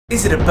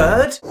Is it a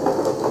bird?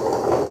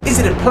 Is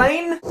it a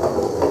plane?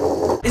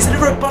 Is it a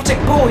robotic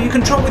ball you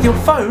control with your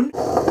phone?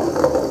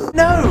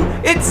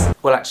 No, it's...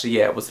 Well, actually,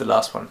 yeah, it was the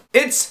last one.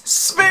 It's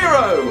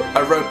Sphero,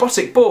 a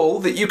robotic ball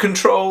that you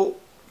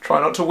control...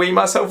 Try not to wee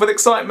myself with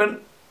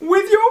excitement.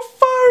 With your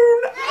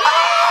phone!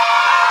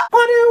 Ah!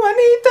 Why do I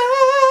need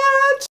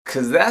that?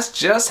 Because that's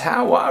just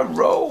how I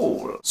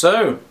roll.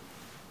 So,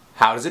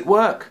 how does it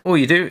work? All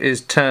you do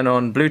is turn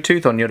on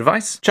Bluetooth on your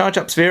device, charge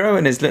up Sphero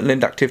in his little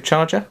inductive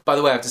charger. By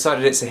the way, I've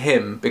decided it's a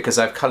him because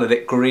I've coloured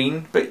it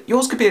green, but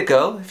yours could be a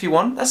girl if you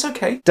want, that's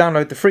okay.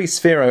 Download the free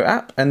Sphero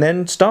app and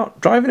then start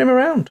driving him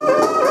around.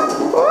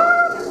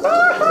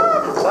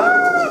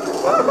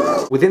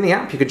 Within the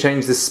app you can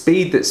change the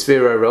speed that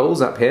Sphero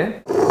rolls up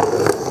here,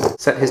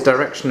 set his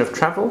direction of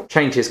travel,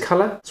 change his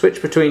colour,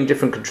 switch between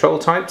different control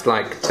types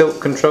like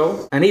tilt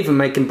control, and even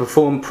make him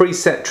perform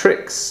preset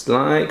tricks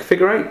like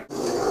figure 8.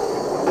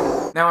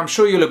 Now I'm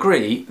sure you'll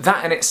agree,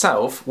 that in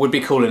itself would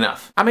be cool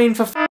enough. I mean,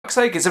 for fuck's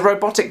sake, it's a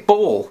robotic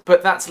ball.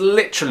 But that's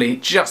literally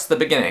just the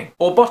beginning.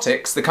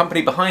 Robotics, the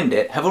company behind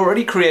it, have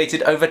already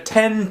created over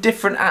 10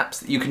 different apps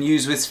that you can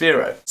use with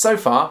Sphero. So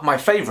far, my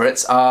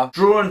favourites are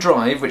Draw and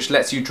Drive, which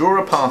lets you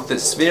draw a path that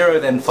Sphero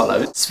then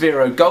follows,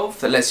 Sphero Golf,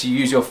 that lets you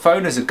use your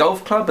phone as a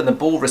golf club and the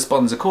ball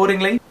responds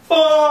accordingly,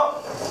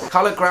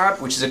 Colour Grab,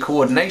 which is a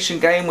coordination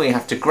game where you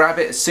have to grab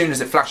it as soon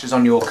as it flashes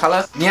on your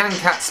colour, Nyan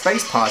Cat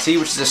Space Party,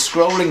 which is a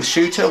scrolling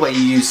shooter where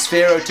you use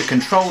Sphero to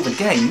control the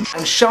game,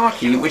 and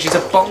Sharky, which is a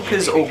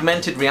bonkers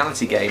augmented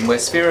reality game where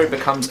Sphero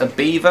becomes a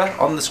beaver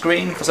on the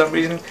screen for some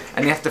reason,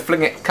 and you have to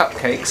fling it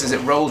cupcakes as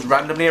it rolls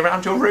randomly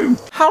around your room.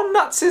 How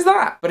nuts is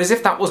that? But as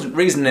if that wasn't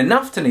reason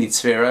enough to need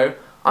Sphero,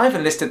 I've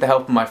enlisted the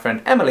help of my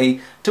friend Emily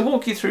to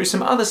walk you through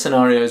some other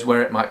scenarios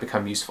where it might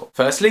become useful.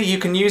 Firstly, you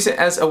can use it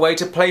as a way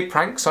to play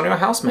pranks on your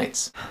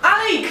housemates.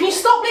 Ali, can you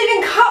stop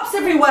leaving cups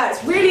everywhere?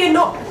 It's really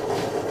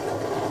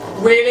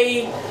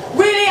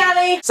Really,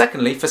 Ali?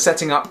 Secondly, for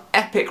setting up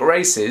epic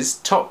races,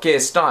 Top Gear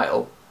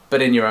style,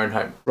 but in your own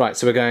home. Right,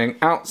 so we're going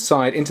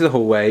outside into the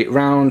hallway,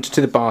 round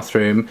to the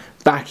bathroom,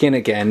 back in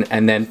again,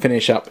 and then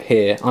finish up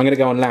here. I'm going to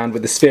go on land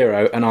with the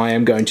Sphero, and I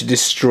am going to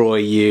destroy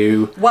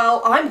you.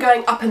 Well, I'm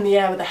going up in the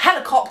air with a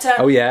helicopter.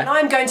 Oh yeah? And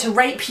I'm going to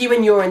rape you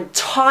and your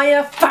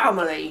entire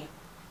family.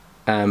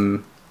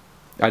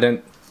 I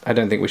don't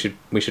think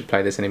we should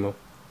play this anymore.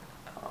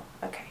 Oh,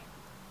 okay.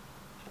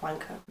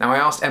 Wanker. Now I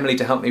asked Emily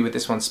to help me with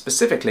this one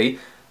specifically.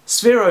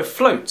 Sphero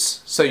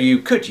floats, so you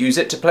could use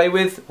it to play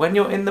with when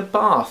you're in the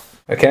bath.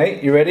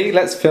 Okay, you ready?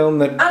 Let's film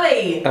the...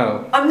 Ali!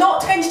 Oh. I'm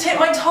not going to take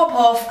my top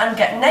off and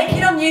get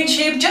naked on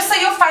YouTube just so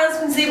your fans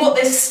can see what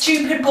this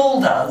stupid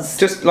ball does.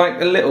 Just like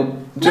a little...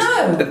 Just,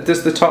 no!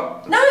 Does the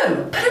top...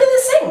 No! Put it in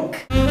the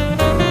sink!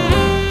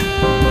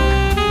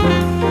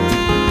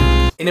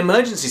 In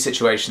emergency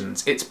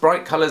situations, its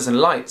bright colours and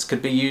lights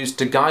could be used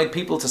to guide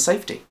people to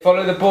safety.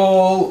 Follow the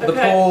ball. Okay. The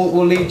ball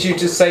will lead you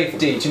to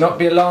safety. Do not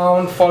be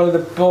alarmed. Follow the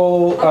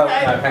ball. Okay. Oh,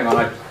 no, hang on.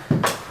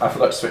 I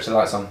forgot to switch the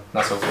lights on.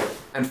 That's all.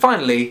 And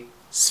finally,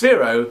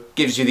 Sphero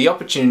gives you the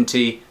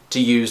opportunity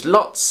to use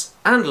lots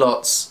and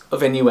lots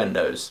of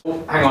innuendos.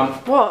 Oh, hang on.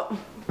 What?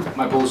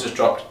 My ball's just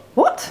dropped.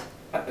 What?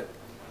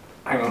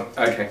 Hang on.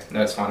 Okay,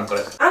 no, it's fine. I've got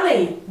it.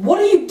 Ali, what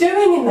are you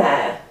doing in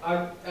there?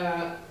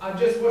 I'm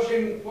just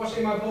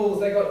washing my balls.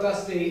 They got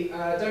dusty.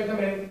 Don't come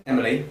in.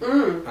 Emily,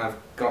 I've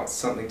got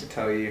something to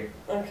tell you.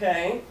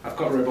 Okay. I've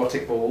got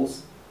robotic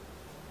balls.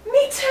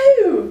 Me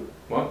too.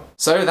 What?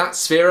 So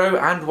that's Sphero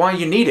and why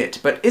you need it,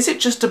 but is it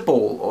just a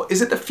ball, or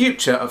is it the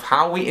future of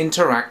how we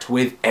interact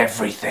with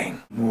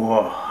everything?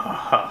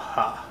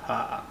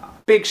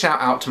 Big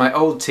shout out to my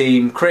old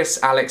team, Chris,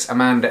 Alex,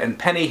 Amanda and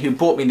Penny, who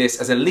bought me this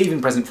as a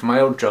leaving present for my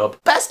old job.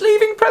 Best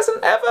leaving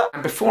present ever!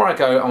 And before I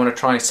go, I want to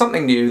try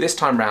something new this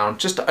time round,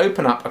 just to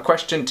open up a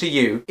question to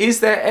you. Is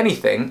there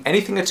anything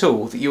at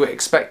all, that you were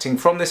expecting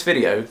from this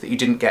video that you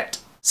didn't get?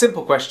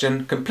 Simple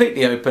question,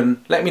 completely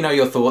open. Let me know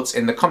your thoughts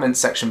in the comments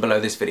section below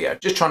this video.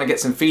 Just trying to get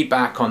some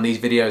feedback on these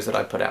videos that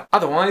I put out.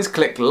 Otherwise,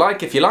 click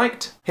like if you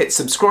liked, hit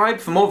subscribe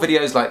for more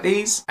videos like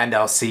these, and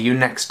I'll see you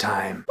next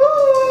time.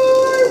 Woo!